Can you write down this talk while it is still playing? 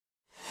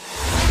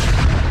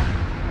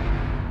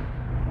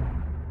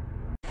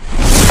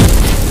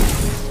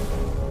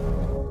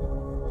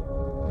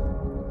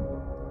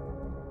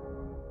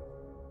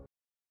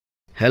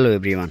Hello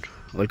everyone,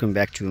 welcome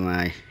back to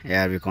my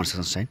ARB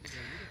construction site.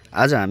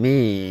 आज हामी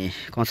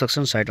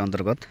construction site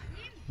अन्तर्गत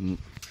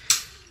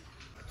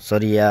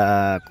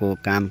सरियाको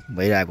काम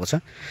भइरहेको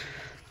छ।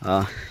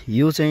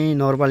 यो चाहिँ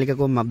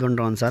नगरपालिकाको मापदण्ड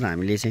अनुसार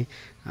हामीले चाहिँ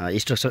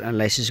स्ट्रक्चर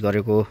एनालाइसिस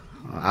गरेको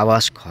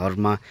आवास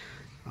घरमा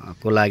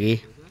को लागि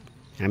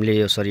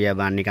हामीले यो सरिया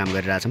बाँड्ने काम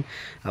गरिरहेछौँ।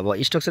 अब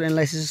स्ट्रक्चर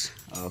एनालाइसिस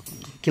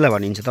केलाई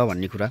भनिन्छ त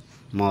भन्ने कुरा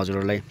म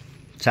हजुरहरूलाई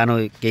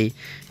सानो केही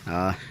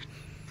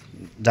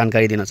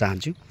जानकारी दिन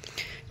चाहन्छु।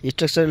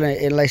 स्ट्रक्चर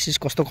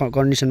एनालाइसिस कस्तो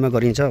कन्डिसनमा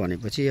गरिन्छ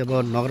भनेपछि अब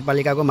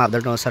नगरपालिकाको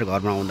मापदण्ड अनुसार घर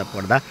बनाउँदा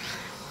पर्दा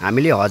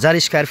हामीले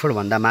 1000 स्क्वायर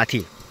फुटभन्दा माथि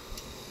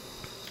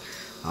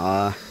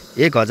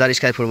 1000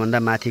 स्क्वायर फुटभन्दा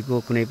माथिको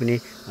कुनै पनि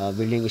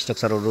बिल्डिङ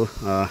स्ट्रक्चरहरू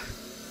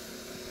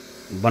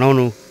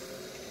बनाउनु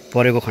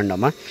परेको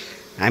खण्डमा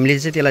हामीले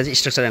चाहिँ त्यसलाई चाहिँ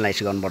स्ट्रक्चर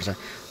एनालाइसिस गर्नुपर्छ।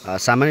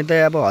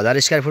 सामान्यतया अब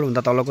 1000 स्क्वायर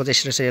फुटभन्दा तलको चाहिँ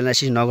स्ट्रक्चर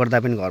एनालाइसिस नगर्दा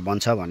पनि घर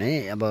बन्छ भने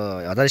अब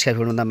 1000 स्क्वायर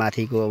फुटभन्दा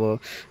माथिको अब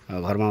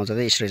घरमा आउँछ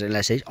चाहिँ स्ट्रक्चर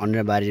एनालाइसिस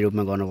अनिवार्य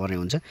रूपमा गर्नुपर्ने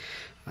हुन्छ।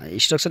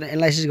 स्ट्रक्चर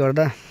एनालाइसिस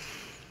गर्दा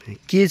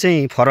के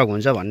चाहिँ फरक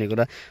हुन्छ भन्ने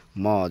कुरा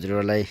म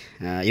हजुरहरूलाई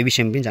यो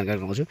विषयमा पनि जानकारी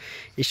गराउँछु।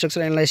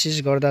 स्ट्रक्चर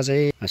एनालाइसिस गर्दा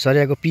चाहिँ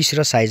सरियाको पिच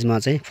र साइजमा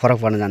चाहिँ फरक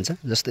पर्न जान्छ।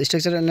 जस्तो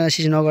स्ट्रक्चर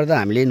एनालाइसिस नगर्दा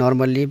हामीले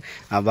नर्मल्ली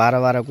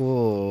 12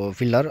 को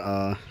पिलर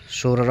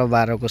 16 र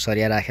 12 को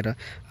सरिया राखेर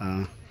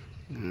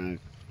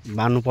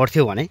बाँध्नु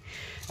पर्थ्यो भने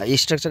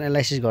स्ट्रक्चर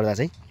एनालाइसिस गर्दा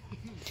चाहिँ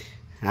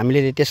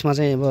हामीले त्यसमा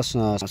चाहिँ अब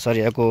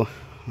सरियाको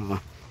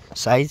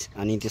साइज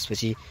अनि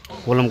त्यसपछि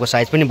कोलमको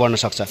साइज पनि बढ्न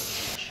सक्छ।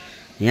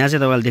 यहाँ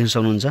चाहिँ तपाईले देख्न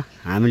सक्नुहुन्छ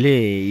हामीले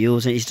यो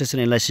चाहिँ स्ट्रक्चर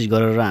एनालाइसिस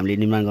गरेर हामीले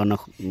निर्माण गर्न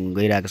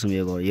गइरहेको छौँ।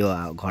 यो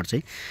घर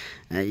चाहिँ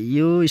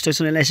यो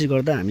स्ट्रक्चर एनालाइसिस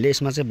गर्दा हामीले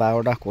यसमा चाहिँ 12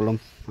 वटा कोलम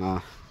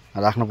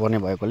राख्नुपर्ने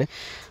भएकोले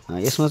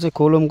यसमा चाहिँ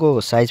कोलमको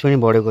साइज पनि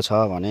बढेको छ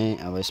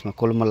भने अब यसमा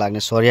कोलममा लाग्ने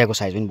सरियाको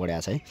साइज पनि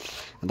बढेको छ है।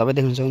 तपाईँ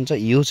देख्न सक्नुहुन्छ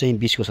यो चाहिँ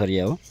 20 को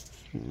सरिया हो।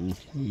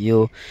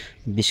 यो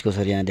 20 को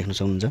सरिया देख्न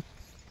सक्नुहुन्छ।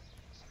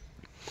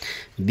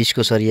 20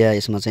 को सरिया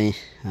यसमा चाहिँ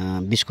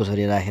 20 को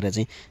सरिया राखेर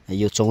चाहिँ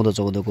यो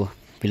 14 को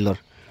पिल्लर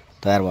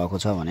तयार भएको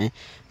छ भने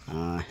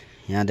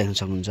यहाँ देख्न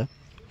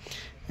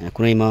सक्नुहुन्छ।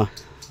 कुनैमा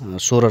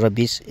 16 र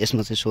 20,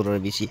 यसमा चाहिँ 16 र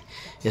 20,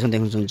 यसमा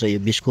देख्न सक्नुहुन्छ यो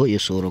 20 को यो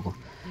 16 को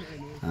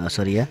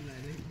सरिया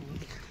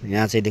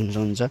यहाँ चाहिँ देख्न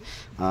सक्नुहुन्छ।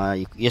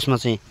 यसमा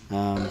चाहिँ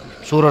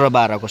 16 र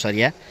 12 को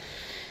सरिया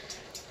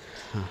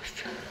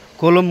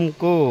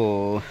कोलमको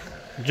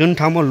जुन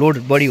ठाउँमा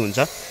लोड बढी हुन्छ,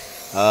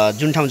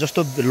 जुन ठाउँ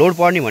जस्तो लोड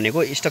पर्ने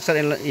भनेको स्ट्रक्चर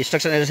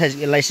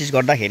एनालाइसिस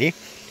गर्दाखेरि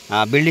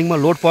बिल्डिङमा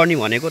लोड पर्ने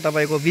भनेको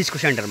तपाईँको बीचको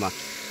सेन्टरमा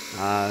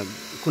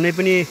कुनै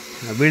पनि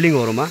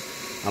बिल्डिङहरूमा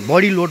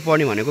बढी लोड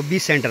पर्ने भनेको 20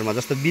 सेन्टरमा।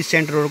 जस्तो 20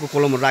 सेन्टरहरूको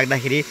कोलमहरू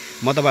राख्दाखेरि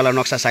म तपाईँलाई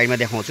नक्सा साइडमा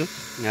देखाउँछु,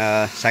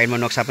 साइडमा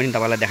नक्सा पनि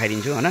तपाईँलाई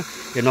देखाइदिन्छु होइन।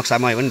 यो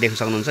नक्सामा पनि देख्न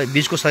सक्नुहुन्छ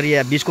 20 को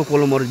सरिया 20 को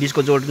कोलमहरू 20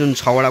 को जोड जुन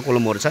 6 वटा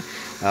कोलमहरू छ,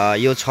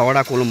 यो 6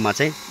 वटा कोलममा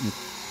चाहिँ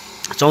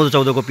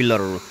 14 को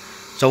पिल्लरहरू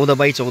 14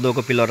 बाई 14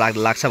 को पिल्लर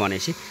लाग्छ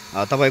भनेपछि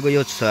तपाईँको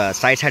यो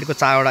साइडको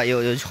 4 वटा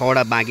यो 6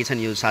 वटा बाँकी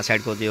छन्। यो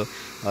साइडको यो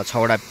 6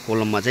 वटा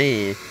कोलममा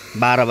चाहिँ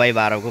 12 बाई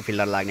 12 को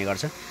पिल्लर लाग्ने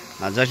गर्छ।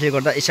 जसले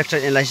गर्दा स्ट्रक्चर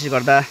एनालाइसिस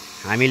गर्दा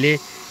हामीले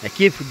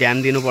के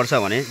ध्यान दिनुपर्छ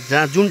भने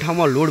जहाँ जुन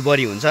ठाउँमा लोड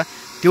बढी हुन्छ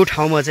त्यो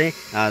ठाउँमा चाहिँ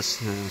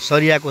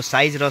सरियाको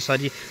साइज र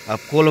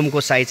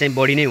कोलमको साइज चाहिँ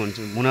बढी नै हुन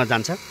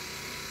जान्छ।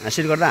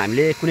 यसले गर्दा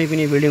हामीले कुनै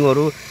पनि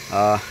बिल्डिङहरू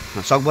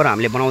सकभर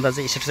हामीले बनाउँदा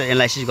चाहिँ स्ट्रक्चर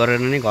एनालाइसिस गरेर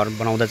नै घर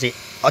बनाउँदा चाहिँ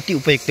अति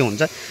उपयुक्त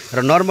हुन्छ।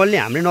 र नर्मल्ली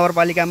हाम्रो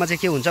नगरपालिकामा चाहिँ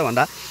के हुन्छ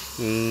भन्दा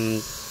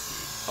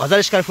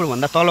 1000 स्क्वायर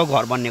फुटभन्दा तलको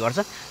घर बन्ने गर्छ।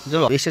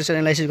 जो स्ट्रक्चर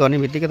एनालाइसिस गर्ने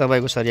बित्तिकै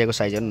तपाईँको सरियाको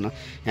साइज हेर्नु न,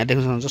 यहाँ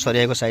देख्न सक्नुहुन्छ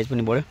सरियाको साइज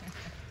पनि बढ्यो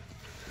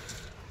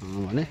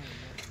भने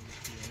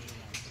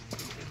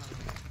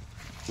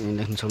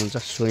देख्न सक्नुहुन्छ।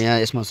 सो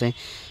यहाँ यसमा चाहिँ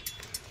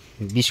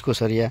 20 को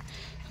सरिया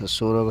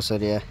 16 को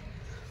सरिया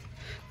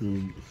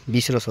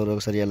 20 र 16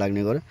 को सरिया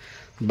लाग्ने गर्यो।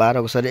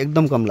 12 को सरिया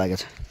एकदम कम लागेको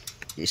छ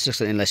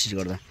स्ट्रक्चर एनालाइसिस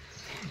गर्दा।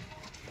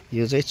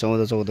 यो चाहिँ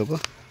 14 को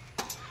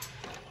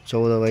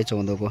 14 बाई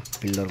 14 को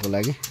पिल्लरको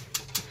लागि।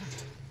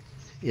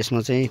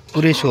 यसमा चाहिँ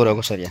पुरै 16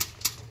 को सरिया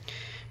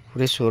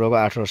पुरै 16 को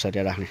 18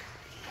 सरिया राख्ने।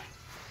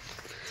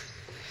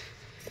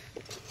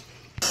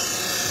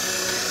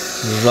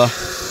 र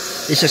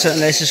स्ट्रक्चर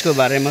एनालाइसिसको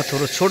बारेमा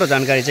थोरै छोटो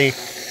जानकारी चाहिँ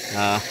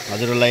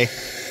हजुरहरूलाई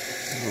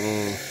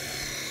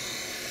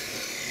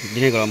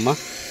दिने क्रममा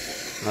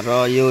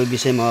र यो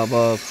विषयमा अब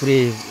पुरै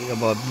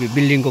अब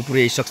बिल्डिङको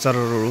पुरै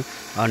स्ट्रक्चरहरू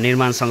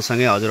निर्माण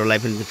सँगसँगै हजुरहरूलाई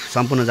पनि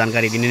सम्पूर्ण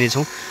जानकारी दिने नै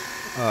छौँ।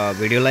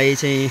 भिडियोलाई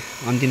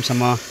चाहिँ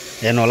अन्तिमसम्म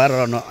हेर्नुहोला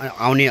र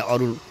आउने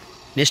अरू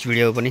नेक्स्ट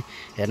भिडियो पनि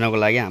हेर्नको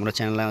लागि हाम्रो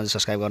च्यानललाई अझै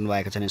सब्सक्राइब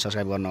गर्नुभएको छ भने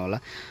सब्सक्राइब गर्नुहोला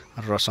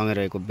र सँगै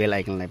रहेको बेल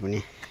आइकनलाई पनि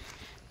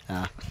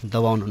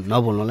दबाउनु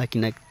नभुल्नुहोला।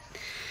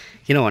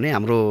 किनभने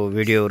हाम्रो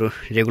भिडियोहरू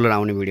रेगुलर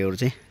आउने भिडियोहरू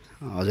चाहिँ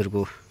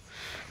हजुरको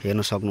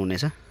हेर्न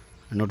सक्नुहुनेछ।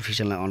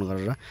 नोटिफिकेसनलाई अन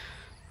गरेर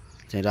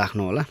चाहिँ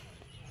राख्नु होला।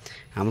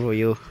 हाम्रो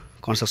यो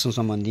कन्स्ट्रक्सन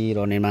सम्बन्धी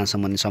र निर्माण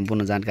सम्बन्धी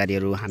सम्पूर्ण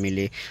जानकारीहरू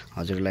हामीले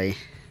हजुरलाई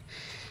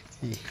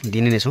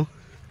दिने नै छौँ।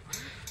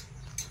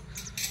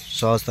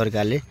 सहज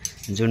तरिकाले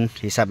जुन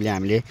हिसाबले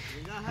हामीले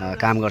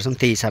काम गर्छौँ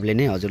त्यही हिसाबले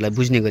नै हजुरलाई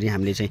बुझ्ने गरी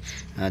हामीले चाहिँ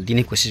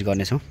दिने कोसिस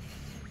गर्नेछौँ।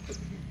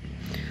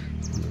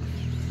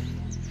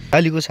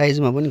 जालीको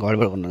साइजमा पनि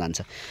घडबड गर्न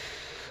जान्छ।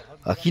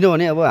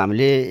 किनभने अब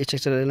हामीले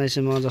स्ट्रक्चर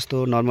एनालाइसिसमा जस्तो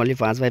नर्मली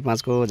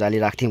 5x5 को जाली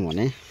राख्थ्यौँ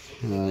भने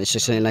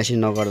स्ट्रक्चर एनालाइसिस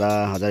नगर्दा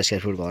 1000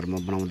 स्क्वायर फिट घरमा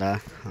बनाउँदा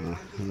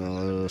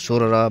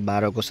 16 र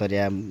 12 को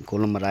सरिया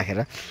कोलममा राखेर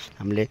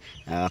हामीले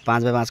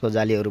 5x5 को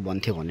जालीहरू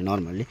भन्थ्यो भने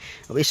नर्मली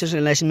अब स्ट्रक्चर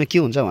एनालाइसिसमा के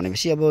हुन्छ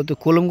भनेपछि अब त्यो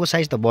कोलमको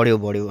साइज त बढ्यो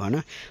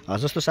हैन,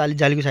 जस्तो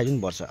जालीको साइज पनि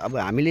बढ्छ। अब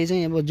हामीले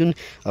चाहिँ अब जुन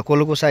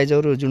कोलमको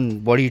साइजहरू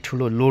जुन बढी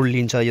ठुलो लोड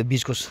लिन्छ यो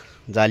बीचको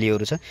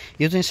जालीहरू छ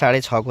यो चाहिँ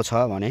 6.5 को छ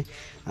भने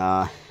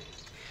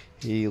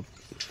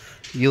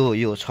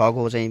यो 6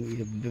 को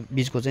चाहिँ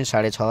बीचको चाहिँ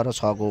 6.5 र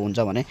 6 को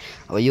हुन्छ भने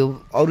अब यो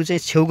अरू चाहिँ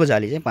छेउको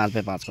जाली चाहिँ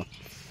 5x5 को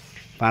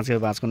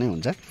 5x5 को नै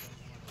हुन्छ।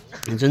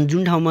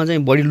 जुन ठाउँमा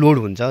चाहिँ बढी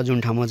लोड हुन्छ, जुन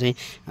ठाउँमा चाहिँ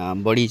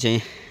बढी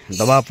चाहिँ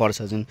दबाब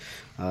पर्छ, जुन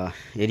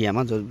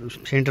एरियामा जो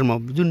सेन्टरमा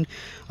जुन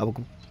अब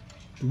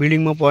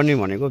बिल्डिङमा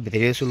पर्ने भनेको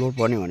धेरै जसो लोड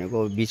पर्ने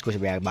भनेको बीचको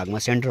भागमा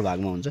सेन्टर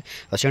भागमा हुन्छ।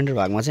 सेन्टर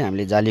भागमा चाहिँ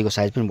हामीले जालीको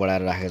साइज पनि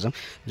बढाएर राखेका छौँ।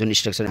 जुन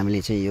स्ट्रक्चर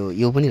हामीले चाहिँ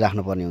यो पनि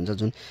राख्नुपर्ने हुन्छ,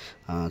 जुन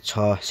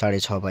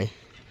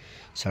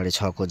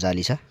 6.5x6 को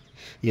जाली छ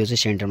यो चाहिँ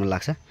सेन्टरमा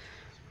लाग्छ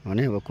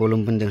भने अब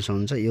कोलम पनि देख्न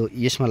सक्नुहुन्छ। यो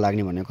यसमा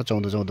लाग्ने भनेको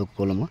 14 को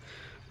कोलम हो,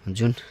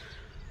 जुन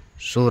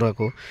 16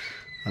 को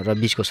र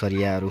 20 को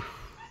सरियाहरू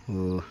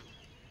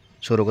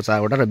 16 को 4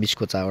 वटा र 20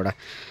 को 4 वटा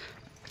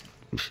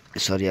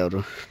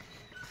सरियाहरू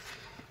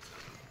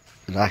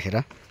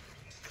राखेर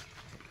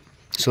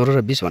 16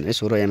 र 20 भने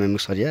 16 mm को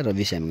सरिया र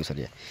 20 mm को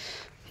सरिया।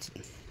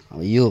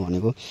 अब यो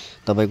भनेको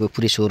तपाईको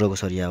पुरै 16 को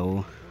सरिया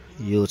हो,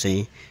 यो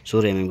चाहिँ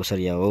 16 mm को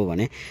सरिया हो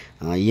भने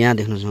यहाँ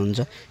देख्न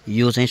सक्नुहुन्छ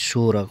यो चाहिँ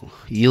 16 को,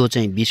 यो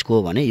चाहिँ 20 को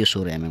भने यो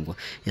 16 mm को।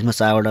 यसमा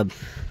 4 वटा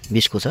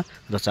 20 को छ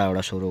र 4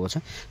 वटा 16 को छ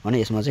भने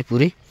यसमा चाहिँ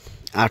पुरै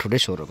 8 वटै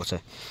 16 को छ।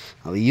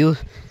 अब यो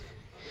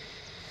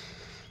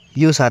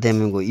 7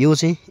 mm को, यो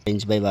चाहिँ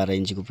इंच बाइ 12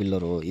 इंच को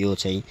पिल्लर हो। यो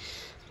चाहिँ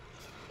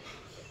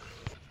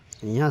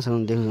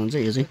यहाँसम्म देख्न सक्नुहुन्छ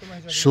यो चाहिँ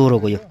 16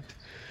 को,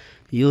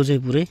 यो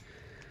चाहिँ पुरै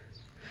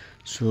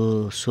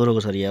 16 को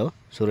सरिया हो,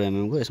 16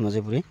 mm को। यसमा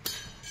चाहिँ पुरै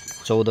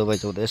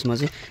 14x14। यसमा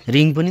चाहिँ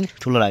रिङ पनि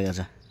ठुलो लागेको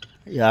छ,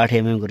 यो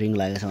 8 mm को रिङ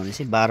लागेको छ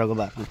भनेपछि 12 को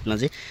 12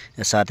 चाहिँ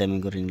 7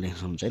 mm को रिङ लेख्न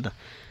सक्नुहुन्छ है त।